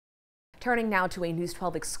Turning now to a News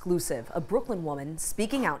 12 exclusive. A Brooklyn woman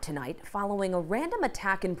speaking out tonight following a random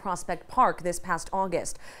attack in Prospect Park this past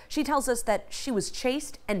August. She tells us that she was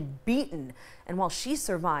chased and beaten, and while she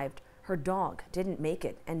survived, her dog didn't make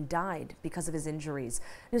it and died because of his injuries.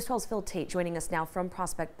 News 12's Phil Tate joining us now from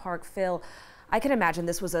Prospect Park. Phil, I can imagine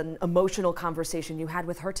this was an emotional conversation you had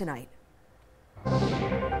with her tonight.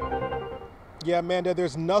 Yeah, Amanda,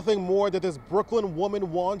 there's nothing more that this Brooklyn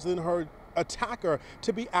woman wants than her attacker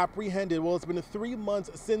to be apprehended. Well, it's been 3 months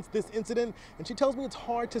since this incident, and she tells me it's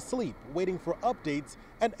hard to sleep, waiting for updates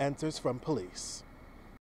and answers from police.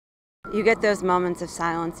 You get those moments of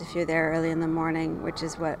silence if you're there early in the morning, which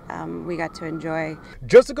is what we got to enjoy.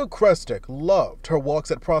 Jessica Krestic loved her walks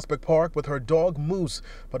at Prospect Park with her dog Moose,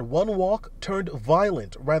 but one walk turned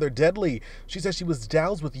violent, rather deadly. She says she was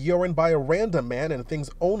doused with urine by a random man and things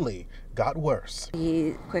only got worse.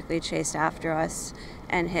 He quickly chased after us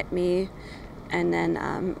and hit me. And then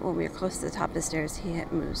when we were close to the top of the stairs, he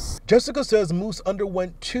hit Moose. Jessica says Moose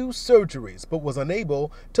underwent 2 surgeries, but was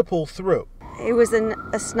unable to pull through. He was a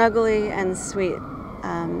snuggly and sweet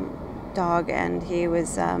dog, and he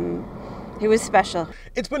was special.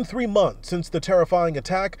 It's been 3 months since the terrifying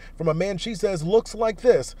attack from a man she says looks like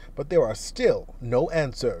this, but there are still no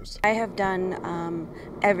answers. I have done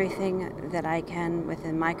everything that I can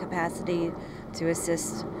within my capacity to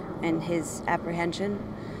assist in his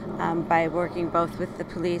apprehension. By working both with the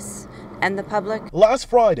police and the public. Last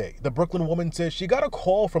Friday, the Brooklyn woman says she got a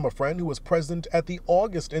call from a friend who was present at the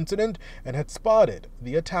August incident and had spotted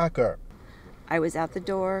the attacker. I was out the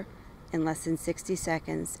door in less than 60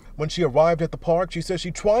 seconds. When she arrived at the park, she says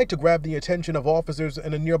she tried to grab the attention of officers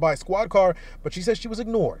in a nearby squad car, but she says she was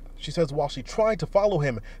ignored. She says while she tried to follow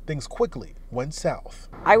him, things quickly went south.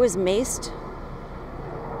 I was maced,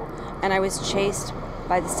 and I was chased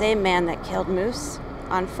by the same man that killed Moose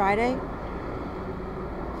on Friday,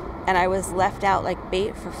 and I was left out like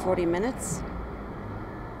bait for 40 minutes,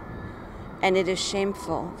 and it is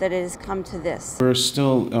shameful that it has come to this. We're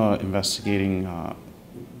still investigating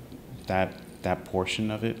that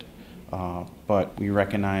portion of it, but we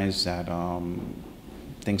recognize that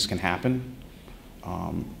things can happen.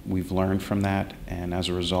 We've learned from that, and as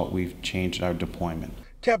a result, we've changed our deployment.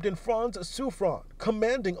 Captain Frantz Souffrant,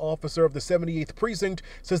 commanding officer of the 78th Precinct,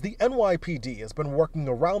 says the NYPD has been working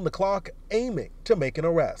around the clock aiming to make an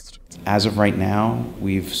arrest. As of right now,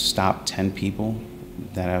 we've stopped 10 people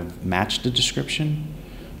that have matched the description,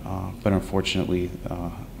 but unfortunately,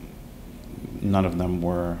 none of them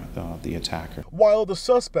were the attacker. While the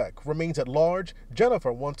suspect remains at large,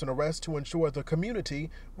 Jennifer wants an arrest to ensure the community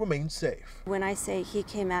remains safe. When I say he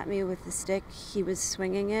came at me with the stick, he was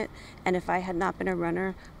swinging it, and if I had not been a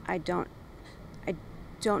runner, I don't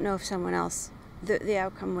know if someone else, the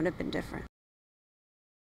outcome would have been different.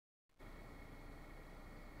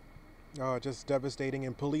 Just devastating,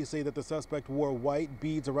 and police say that the suspect wore white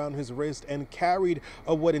beads around his wrist and carried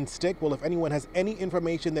a wooden stick. Well, if anyone has any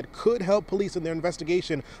information that could help police in their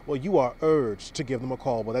investigation, well, you are urged to give them a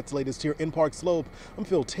call. Well, that's the latest here in Park Slope. I'm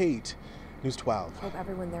Phil Tate, News 12. Hope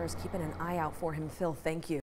everyone there is keeping an eye out for him. Phil, thank you.